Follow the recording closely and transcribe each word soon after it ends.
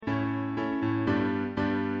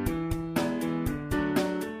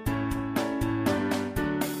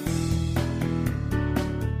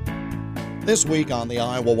This week on the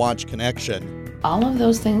Iowa Watch Connection. All of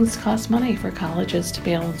those things cost money for colleges to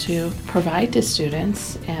be able to provide to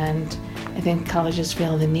students, and I think colleges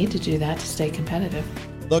feel the need to do that to stay competitive.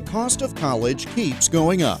 The cost of college keeps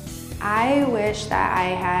going up. I wish that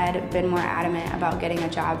I had been more adamant about getting a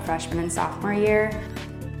job freshman and sophomore year.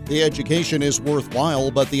 The education is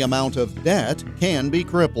worthwhile, but the amount of debt can be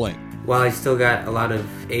crippling. While I still got a lot of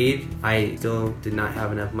aid, I still did not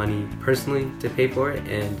have enough money personally to pay for it,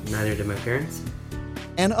 and neither did my parents.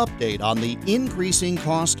 An update on the increasing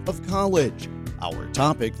cost of college, our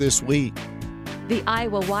topic this week. The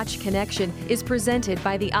Iowa Watch Connection is presented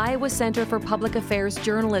by the Iowa Center for Public Affairs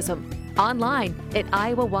Journalism, online at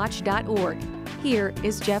iowawatch.org. Here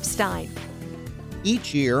is Jeff Stein.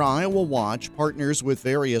 Each year, Iowa Watch partners with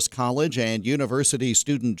various college and university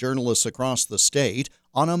student journalists across the state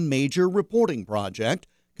on a major reporting project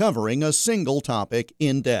covering a single topic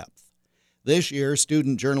in depth. This year,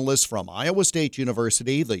 student journalists from Iowa State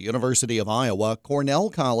University, the University of Iowa,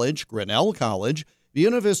 Cornell College, Grinnell College,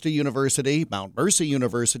 Buena Vista University, Mount Mercy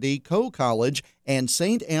University, Coe College, and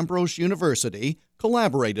St. Ambrose University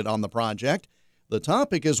collaborated on the project. The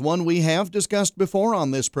topic is one we have discussed before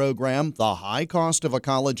on this program: the high cost of a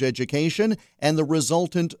college education and the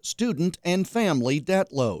resultant student and family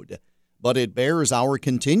debt load. But it bears our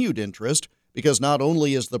continued interest because not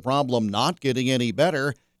only is the problem not getting any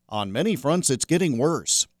better, on many fronts it's getting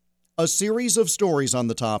worse. A series of stories on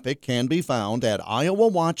the topic can be found at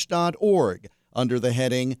iowawatch.org under the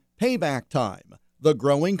heading Payback Time: The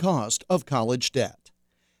Growing Cost of College Debt.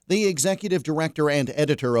 The executive director and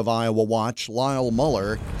editor of Iowa Watch, Lyle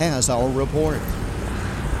Muller, has our report.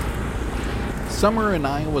 Summer in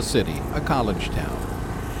Iowa City, a college town.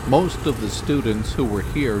 Most of the students who were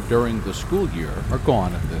here during the school year are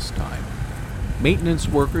gone at this time. Maintenance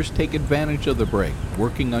workers take advantage of the break,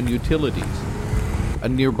 working on utilities. A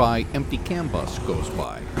nearby empty CAM bus goes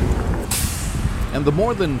by. And the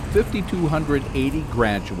more than 5,280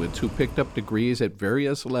 graduates who picked up degrees at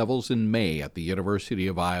various levels in May at the University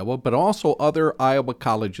of Iowa, but also other Iowa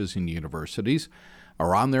colleges and universities,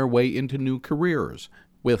 are on their way into new careers,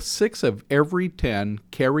 with 6 of every 10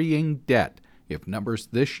 carrying debt if numbers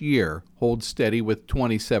this year hold steady with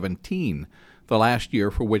 2017, the last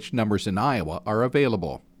year for which numbers in Iowa are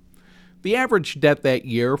available. The average debt that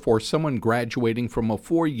year for someone graduating from a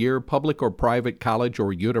 4-year public or private college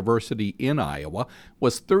or university in Iowa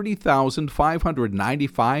was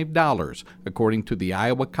 $30,595, according to the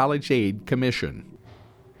Iowa College Aid Commission.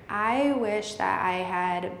 I wish that I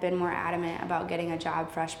had been more adamant about getting a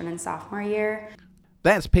job freshman and sophomore year.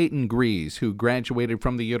 That's Peyton Grease, who graduated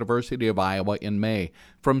from the University of Iowa in May.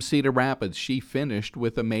 From Cedar Rapids, she finished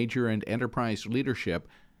with a major in enterprise leadership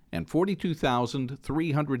and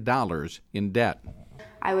 $42,300 in debt.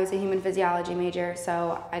 I was a human physiology major,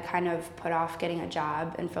 so I kind of put off getting a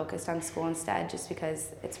job and focused on school instead just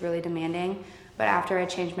because it's really demanding. But after I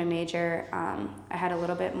changed my major, I had a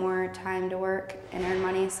little bit more time to work and earn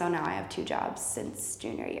money, so now I have 2 jobs since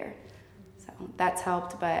junior year. So that's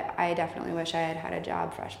helped, but I definitely wish I had had a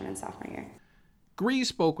job freshman and sophomore year. Grease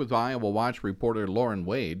spoke with Iowa Watch reporter Lauren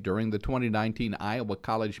Wade during the 2019 Iowa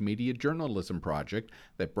College Media Journalism Project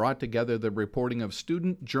that brought together the reporting of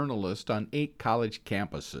student journalists on 8 college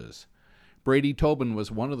campuses. Brady Tobin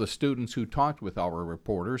was one of the students who talked with our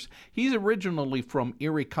reporters. He's originally from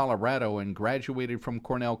Erie, Colorado, and graduated from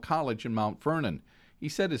Cornell College in Mount Vernon. He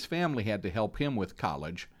said his family had to help him with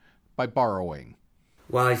college by borrowing.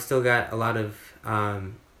 While I still got a lot of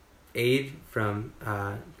aid from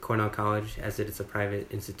Cornell College, as it is a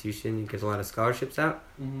private institution, it gives a lot of scholarships out.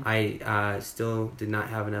 I still did not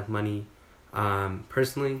have enough money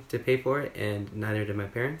personally to pay for it, and neither did my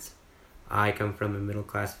parents. I come from a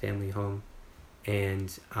middle-class family home,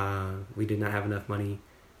 and we did not have enough money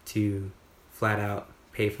to flat out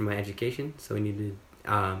pay for my education, so we needed,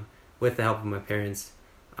 with the help of my parents,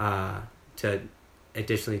 to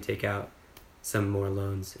additionally take out some more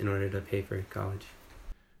loans in order to pay for college.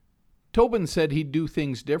 Tobin said he'd do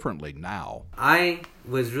things differently now. I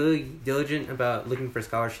was really diligent about looking for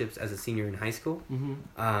scholarships as a senior in high school.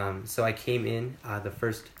 So I came in the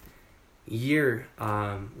first year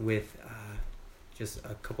with just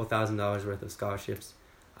a couple $1,000s worth of scholarships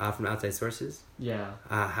from outside sources.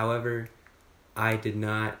 However, I did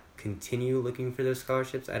not continue looking for those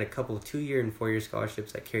scholarships. I had a couple of 2-year and 4-year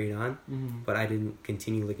scholarships that carried on, but I didn't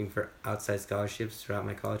continue looking for outside scholarships throughout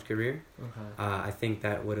my college career. I think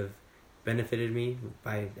that would have benefited me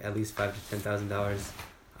by at least $5,000 to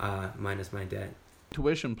 $10,000 minus my debt.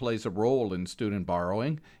 Tuition plays a role in student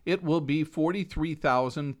borrowing. It will be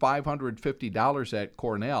 $43,550 at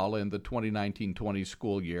Cornell in the 2019-20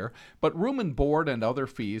 school year, but room and board and other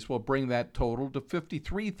fees will bring that total to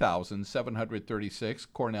 $53,736,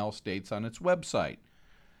 Cornell states on its website.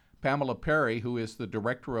 Pamela Perry, who is the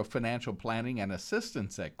Director of Financial Planning and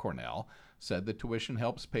Assistance at Cornell, said the tuition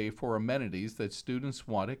helps pay for amenities that students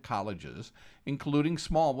want at colleges, including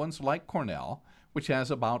small ones like Cornell, which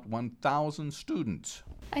has about 1,000 students.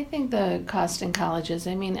 I think the cost in colleges,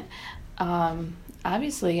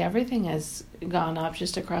 obviously everything has gone up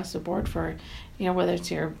just across the board for, whether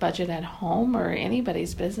it's your budget at home or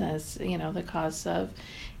anybody's business, the costs of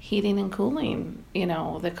heating and cooling,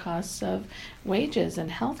 the costs of wages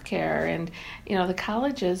and health care. And, the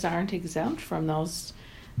colleges aren't exempt from those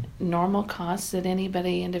normal costs that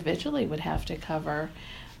anybody individually would have to cover.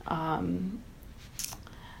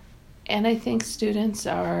 And I think students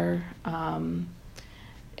are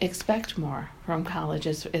expect more from college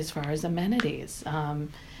as far as amenities.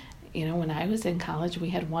 When I was in college, we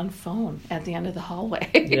had one phone at the end of the hallway,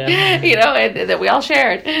 that we all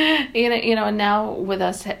shared. And now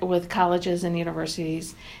with colleges and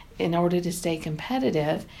universities, in order to stay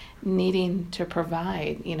competitive, needing to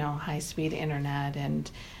provide, high-speed internet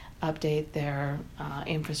and update their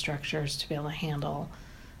infrastructures to be able to handle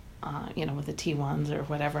with the T1s or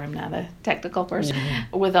whatever. I'm not a technical person.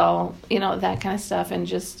 With all, that kind of stuff, and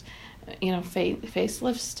just,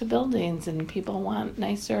 facelifts to buildings, and people want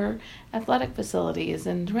nicer athletic facilities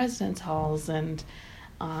and residence halls, and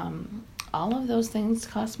all of those things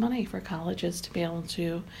cost money for colleges to be able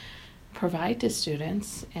to provide to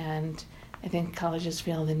students, and I think colleges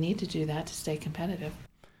feel the need to do that to stay competitive.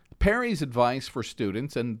 Perry's advice for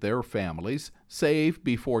students and their families: save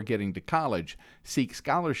before getting to college, seek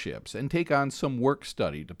scholarships, and take on some work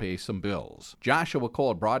study to pay some bills. Joshua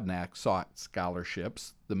Cole Brodnack sought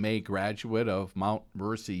scholarships. The May graduate of Mount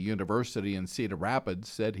Mercy University in Cedar Rapids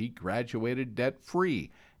said he graduated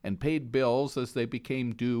debt-free and paid bills as they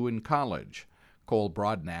became due in college. Cole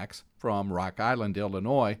Brodnack, from Rock Island,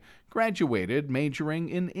 Illinois, graduated majoring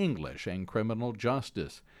in English and criminal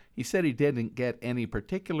justice. He said he didn't get any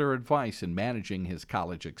particular advice in managing his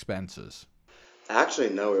college expenses. Actually,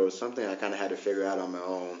 no, it was something I kind of had to figure out on my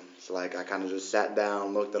own. So, I kind of just sat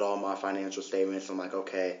down, looked at all my financial statements. I'm like,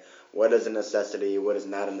 okay, what is a necessity? What is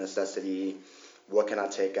not a necessity? What can I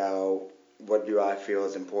take out? What do I feel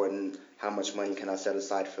is important? How much money can I set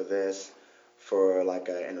aside for this? For an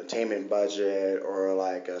entertainment budget, or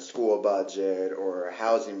a school budget, or a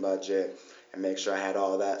housing budget, and make sure I had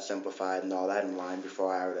all that simplified and all that in line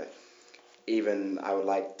before I would I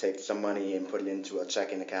would take some money and put it into a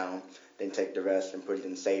checking account, then take the rest and put it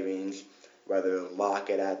in savings, rather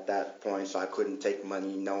lock it at that point so I couldn't take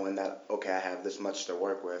money knowing that, okay, I have this much to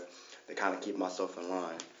work with, to kind of keep myself in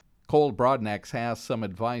line. Cole Brodnack has some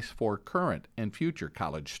advice for current and future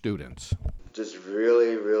college students. Just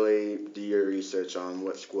really, really do your research on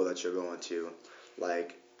what school that you're going to.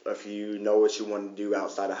 If you know what you want to do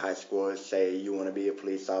outside of high school, say you want to be a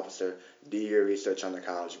police officer, do your research on the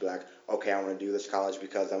college. Be like, okay, I want to do this college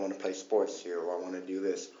because I want to play sports here, or I want to do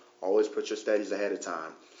this. Always put your studies ahead of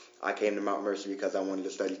time. I came to Mount Mercy because I wanted to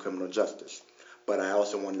study criminal justice, but I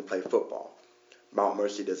also wanted to play football. Mount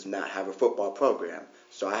Mercy does not have a football program,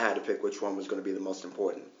 so I had to pick which one was going to be the most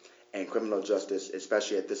important. And criminal justice,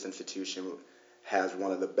 especially at this institution, has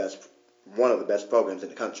one of the best programs in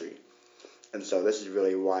the country. And so this is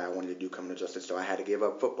really why I wanted to do criminal justice. So I had to give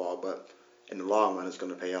up football, but in the long run, it's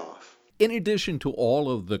going to pay off. In addition to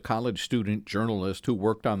all of the college student journalists who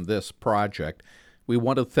worked on this project, we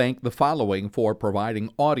want to thank the following for providing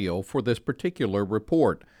audio for this particular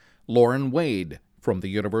report: Lauren Wade from the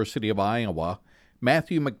University of Iowa,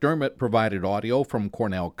 Matthew McDermott provided audio from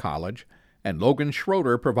Cornell College, and Logan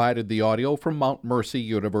Schroeder provided the audio from Mount Mercy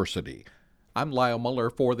University. I'm Lyle Muller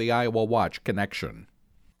for the Iowa Watch Connection.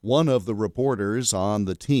 One of the reporters on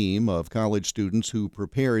the team of college students who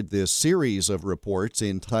prepared this series of reports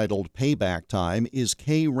entitled Payback Time is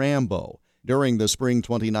Kay Rambo. During the spring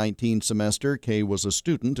 2019 semester, Kay was a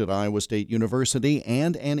student at Iowa State University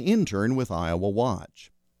and an intern with Iowa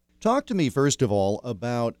Watch. Talk to me, first of all,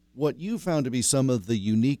 about what you found to be some of the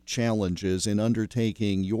unique challenges in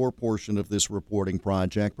undertaking your portion of this reporting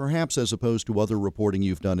project, perhaps as opposed to other reporting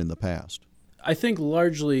you've done in the past. I think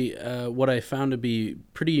largely what I found to be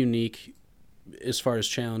pretty unique as far as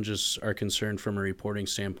challenges are concerned from a reporting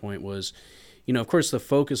standpoint was, of course, the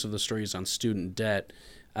focus of the story is on student debt.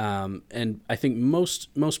 And I think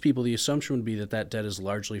most people, the assumption would be that debt is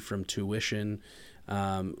largely from tuition,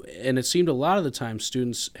 And it seemed a lot of the time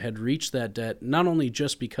students had reached that debt not only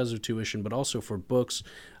just because of tuition, but also for books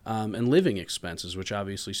and living expenses, which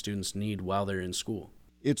obviously students need while they're in school.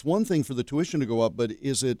 It's one thing for the tuition to go up, but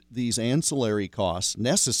is it these ancillary costs,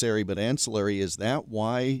 necessary but ancillary? Is that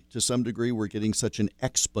why, to some degree, we're getting such an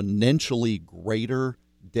exponentially greater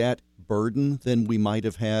debt burden than we might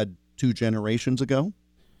have had 2 generations ago?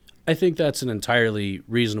 I think that's an entirely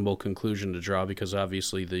reasonable conclusion to draw because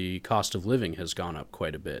obviously the cost of living has gone up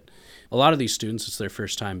quite a bit. A lot of these students, it's their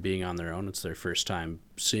first time being on their own. It's their first time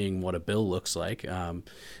seeing what a bill looks like,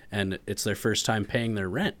 and it's their first time paying their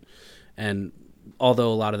rent. And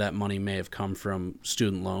although a lot of that money may have come from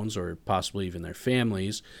student loans or possibly even their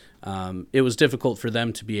families, it was difficult for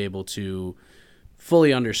them to be able to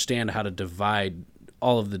fully understand how to divide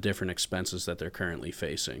all of the different expenses that they're currently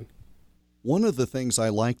facing. One of the things I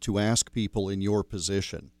like to ask people in your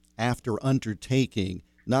position, after undertaking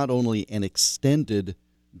not only an extended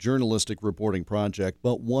journalistic reporting project,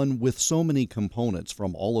 but one with so many components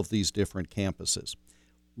from all of these different campuses,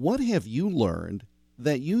 what have you learned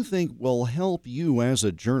that you think will help you as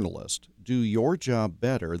a journalist do your job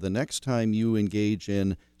better the next time you engage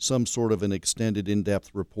in some sort of an extended in-depth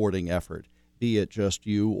reporting effort, be it just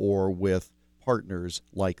you or with partners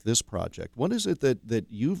like this project? What is it that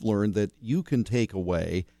you've learned that you can take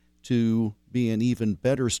away to be an even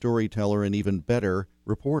better storyteller and even better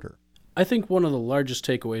reporter? I think one of the largest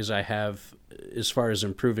takeaways I have as far as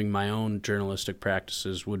improving my own journalistic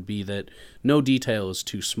practices would be that no detail is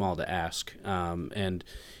too small to ask. And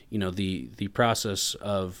the process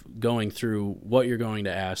of going through what you're going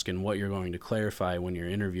to ask and what you're going to clarify when you're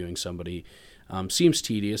interviewing somebody seems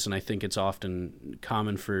tedious, and I think it's often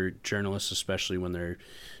common for journalists, especially when they're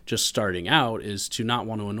just starting out, is to not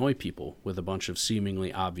want to annoy people with a bunch of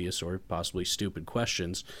seemingly obvious or possibly stupid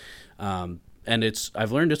questions. And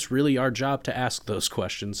I've learned it's really our job to ask those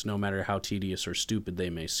questions, no matter how tedious or stupid they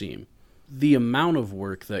may seem. The amount of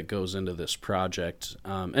work that goes into this project,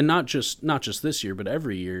 and not just this year, but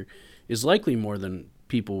every year, is likely more than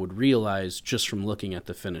people would realize just from looking at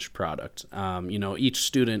the finished product. Each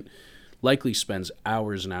student likely spends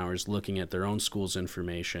hours and hours looking at their own school's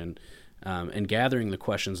information and gathering the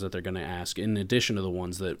questions that they're going to ask, in addition to the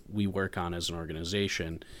ones that we work on as an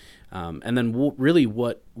organization. And then really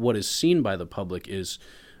what is seen by the public is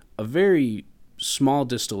a very small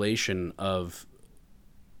distillation of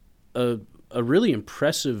a really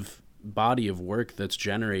impressive body of work that's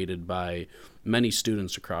generated by many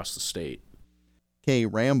students across the state. Kay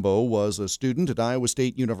Rambo was a student at Iowa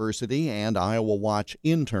State University and IowaWatch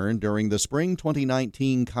intern during the spring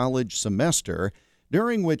 2019 college semester,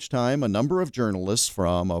 during which time a number of journalists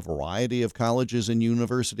from a variety of colleges and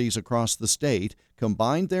universities across the state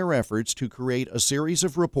combined their efforts to create a series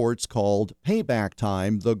of reports called Payback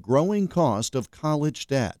Time, The Growing Cost of College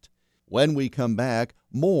Debt. When we come back,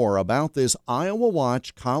 more about this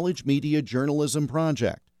IowaWatch College Media Journalism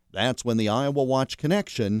Project. That's when the IowaWatch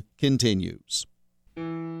Connection continues.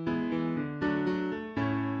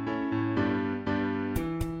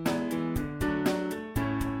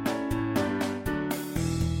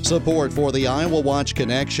 Support for the IowaWatch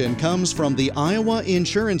Connection comes from the Iowa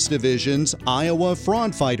Insurance Division's Iowa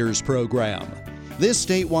Fraud Fighters program. This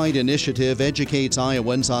statewide initiative educates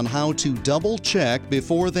Iowans on how to double-check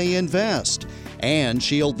before they invest and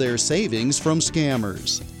shield their savings from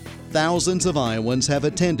scammers. Thousands of Iowans have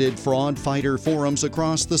attended fraud fighter forums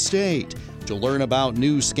across the state to learn about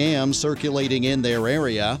new scams circulating in their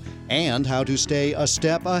area and how to stay a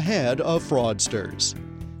step ahead of fraudsters.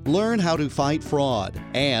 Learn how to fight fraud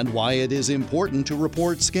and why it is important to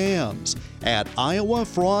report scams at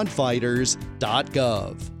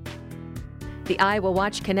iowafraudfighters.gov. The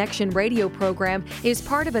IowaWatch Connection radio program is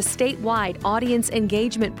part of a statewide audience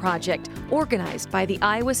engagement project organized by the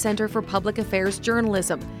Iowa Center for Public Affairs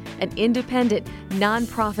Journalism, an independent,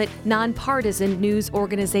 nonprofit, nonpartisan news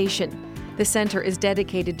organization. The center is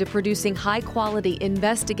dedicated to producing high-quality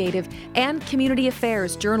investigative and community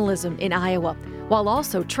affairs journalism in Iowa, while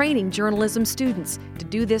also training journalism students to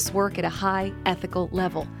do this work at a high ethical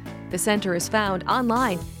level. The center is found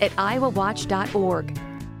online at iowawatch.org.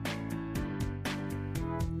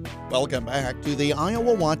 Welcome back to the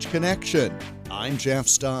IowaWatch Connection. I'm Jeff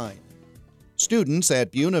Stein. Students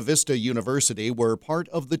at Buena Vista University were part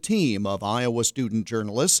of the team of Iowa student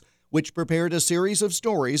journalists which prepared a series of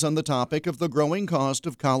stories on the topic of the growing cost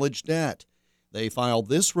of college debt. They filed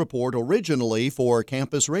this report originally for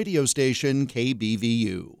campus radio station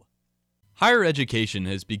KBVU. Higher education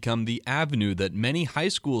has become the avenue that many high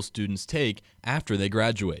school students take after they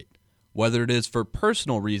graduate. Whether it is for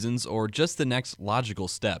personal reasons or just the next logical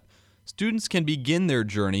step, students can begin their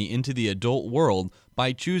journey into the adult world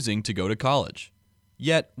by choosing to go to college.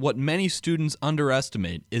 Yet, what many students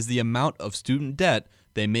underestimate is the amount of student debt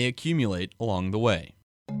they may accumulate along the way.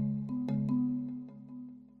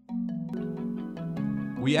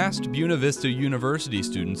 We asked Buena Vista University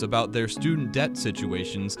students about their student debt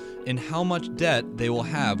situations and how much debt they will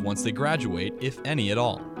have once they graduate, if any at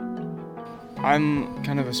all. I'm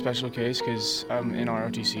kind of a special case because I'm in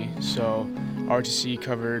ROTC, so ROTC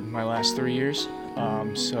covered my last 3 years,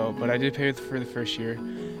 but I did pay for the first year,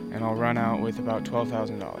 and I'll run out with about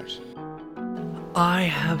 $12,000. I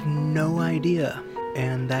have no idea,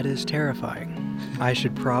 and that is terrifying. I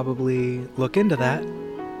should probably look into that,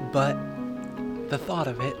 but the thought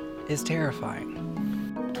of it is terrifying.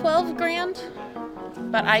 12 grand,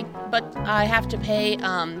 but I have to pay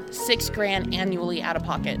 $6 grand annually out of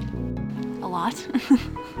pocket. A lot.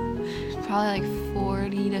 Probably like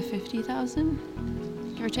 40 to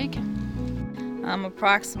 50,000, give or take.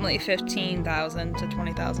 Approximately $15,000 to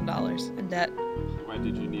 $20,000 in debt. Why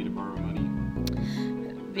did you need to borrow money?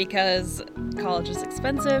 Because college is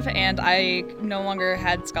expensive and I no longer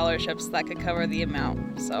had scholarships that could cover the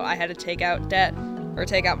amount. So I had to take out debt or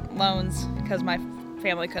take out loans because my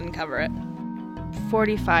family couldn't cover it.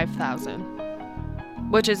 $45,000,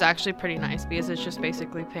 which is actually pretty nice because it's just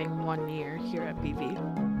basically paying 1 year here at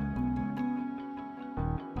BV.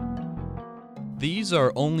 These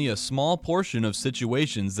are only a small portion of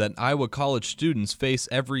situations that Iowa College students face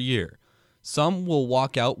every year. Some will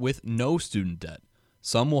walk out with no student debt.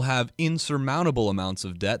 Some will have insurmountable amounts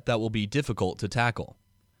of debt that will be difficult to tackle.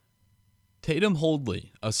 Tatum Holdley,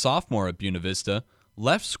 a sophomore at Buena Vista,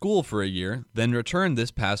 left school for a year, then returned this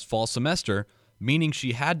past fall semester, meaning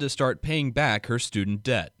she had to start paying back her student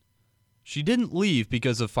debt. She didn't leave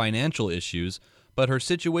because of financial issues, but her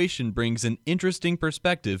situation brings an interesting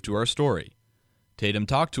perspective to our story. Tatum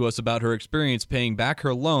talked to us about her experience paying back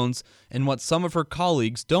her loans and what some of her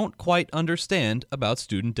colleagues don't quite understand about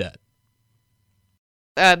student debt.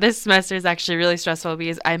 This semester is actually really stressful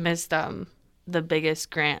because I missed the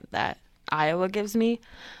biggest grant that Iowa gives me,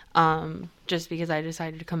 just because I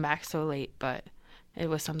decided to come back so late, but it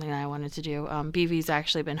was something that I wanted to do. BV's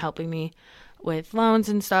actually been helping me with loans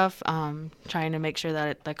and stuff, trying to make sure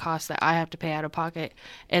that the cost that I have to pay out of pocket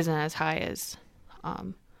isn't as high as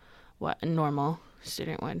what a normal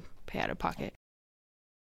student would pay out of pocket.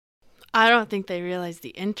 I don't think they realized the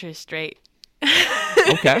interest rate.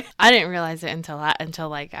 Okay. I didn't realize it until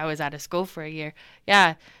like I was out of school for a year.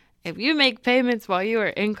 Yeah, if you make payments while you are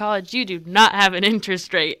in college, you do not have an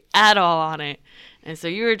interest rate at all on it. And so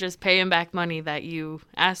you were just paying back money that you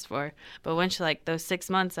asked for. But once like those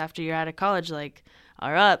 6 months after you're out of college like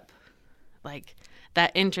are up, like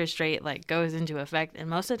that interest rate like goes into effect, and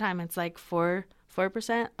most of the time it's like 4%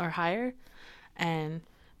 or higher, and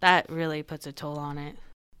that really puts a toll on it.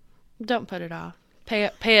 Don't put it off.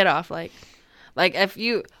 Pay it off like if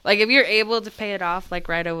you're able to pay it off like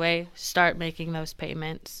right away, start making those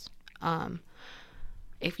payments.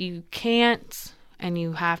 If you can't and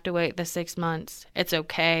you have to wait the 6 months, it's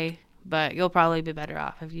okay, but you'll probably be better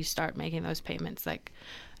off if you start making those payments like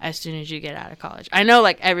as soon as you get out of college. I know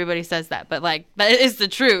like everybody says that, but like that is the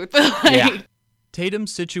truth. Yeah.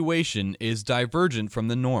 Tatum's situation is divergent from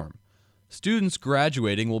the norm. Students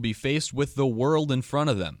graduating will be faced with the world in front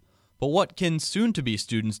of them. But what can soon-to-be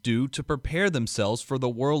students do to prepare themselves for the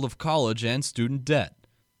world of college and student debt?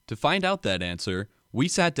 To find out that answer, we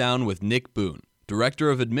sat down with Nick Boone, Director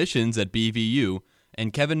of Admissions at BVU,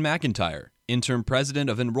 and Kevin McIntyre, Interim President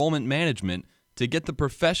of Enrollment Management, to get the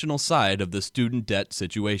professional side of the student debt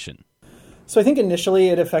situation. So I think initially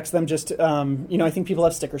it affects them just, I think people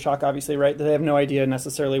have sticker shock, obviously, right? They have no idea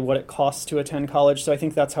necessarily what it costs to attend college. So I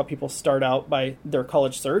think that's how people start out by their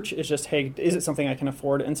college search. It's just, hey, is it something I can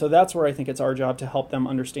afford? And so that's where I think it's our job to help them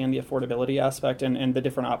understand the affordability aspect and the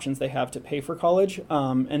different options they have to pay for college.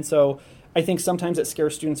 And so I think sometimes it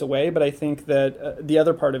scares students away, but I think that the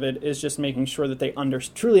other part of it is just making sure that they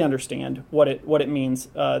truly understand what it means,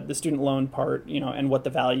 the student loan part, and what the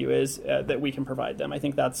value is that we can provide them. I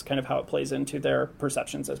think that's kind of how it plays into their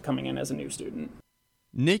perceptions as coming in as a new student.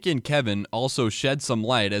 Nick and Kevin also shed some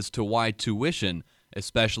light as to why tuition,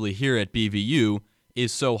 especially here at BVU,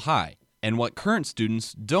 is so high, and what current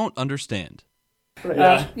students don't understand.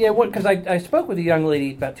 Because I spoke with a young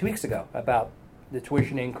lady about 2 weeks ago about the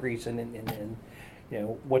tuition increase and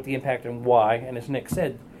what the impact and why. And as Nick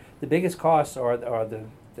said, the biggest costs are the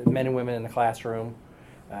men and women in the classroom,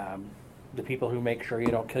 the people who make sure you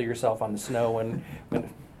don't kill yourself on the snow when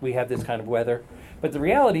we have this kind of weather. But the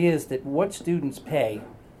reality is that what students pay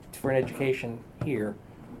for an education here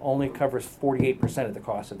only covers 48% of the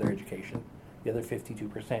cost of their education. The other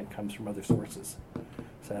 52% comes from other sources.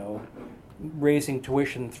 So raising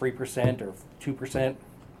tuition 3% or 2%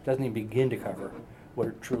 doesn't even begin to cover what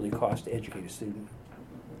it truly costs to educate a student.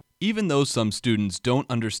 Even though some students don't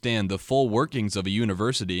understand the full workings of a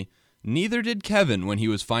university, neither did Kevin when he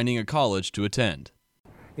was finding a college to attend.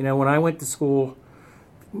 You know, when I went to school,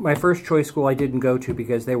 my first choice school I didn't go to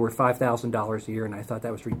because they were $5,000 a year, and I thought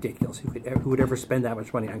that was ridiculous. Who would ever spend that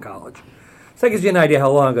much money on college? So that gives you an idea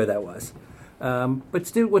how long ago that was.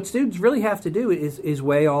 But what students really have to do is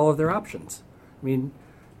weigh all of their options. I mean,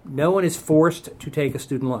 no one is forced to take a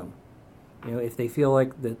student loan. You know, if they feel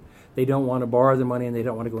like that they don't want to borrow the money and they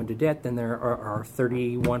don't want to go into debt, then there are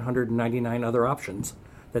 3,199 other options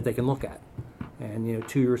that they can look at. And, you know,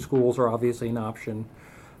 two-year schools are obviously an option.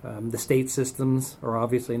 The state systems are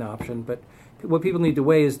obviously an option. But what people need to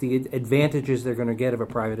weigh is the advantages they're going to get of a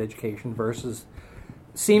private education versus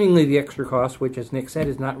seemingly the extra cost, which, as Nick said,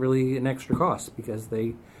 is not really an extra cost because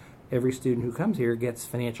every student who comes here gets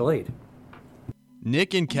financial aid.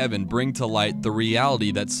 Nick and Kevin bring to light the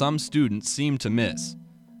reality that some students seem to miss.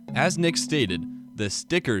 As Nick stated, the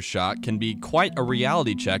sticker shock can be quite a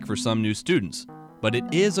reality check for some new students, but it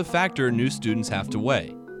is a factor new students have to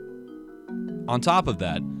weigh. On top of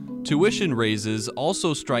that, tuition raises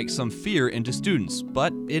also strike some fear into students,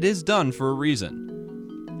 but it is done for a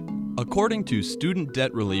reason. According to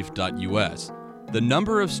studentdebtrelief.us, the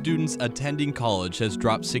number of students attending college has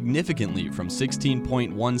dropped significantly from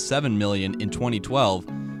 16.17 million in 2012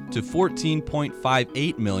 to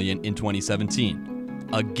 14.58 million in 2017,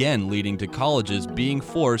 again leading to colleges being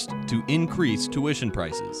forced to increase tuition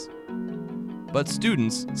prices. But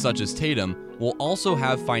students, such as Tatum, will also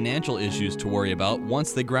have financial issues to worry about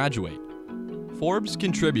once they graduate. Forbes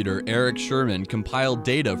contributor Eric Sherman compiled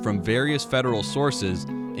data from various federal sources,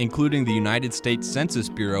 including the United States Census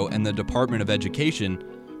Bureau and the Department of Education,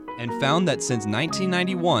 and found that since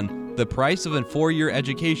 1991, the price of a four-year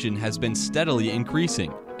education has been steadily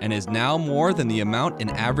increasing and is now more than the amount an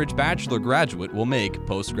average bachelor graduate will make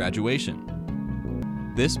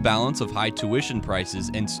post-graduation. This balance of high tuition prices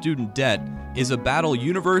and student debt is a battle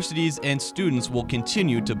universities and students will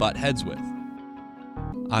continue to butt heads with.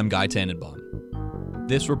 I'm Guy Tannenbaum.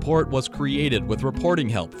 This report was created with reporting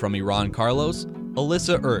help from Iran Carlos,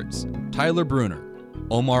 Alyssa Ertz, Tyler Bruner,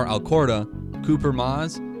 Omar Alcorda, Cooper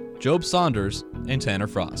Maz, Job Saunders, and Tanner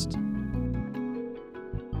Frost.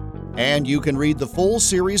 And you can read the full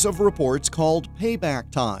series of reports called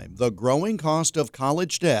Payback Time, The Growing Cost of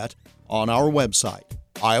College Debt, on our website,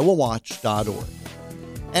 IowaWatch.org.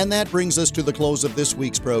 And that brings us to the close of this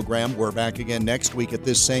week's program. We're back again next week at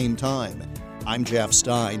this same time. I'm Jeff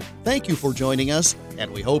Stein. Thank you for joining us,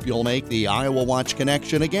 and we hope you'll make the Iowa Watch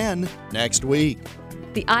Connection again next week.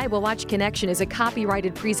 The Iowa Watch Connection is a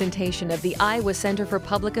copyrighted presentation of the Iowa Center for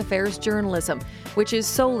Public Affairs Journalism, which is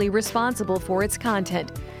solely responsible for its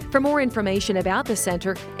content. For more information about the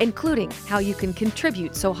center, including how you can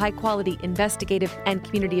contribute so high-quality investigative and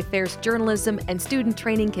community affairs journalism and student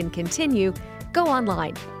training can continue, go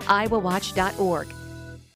online, iowawatch.org.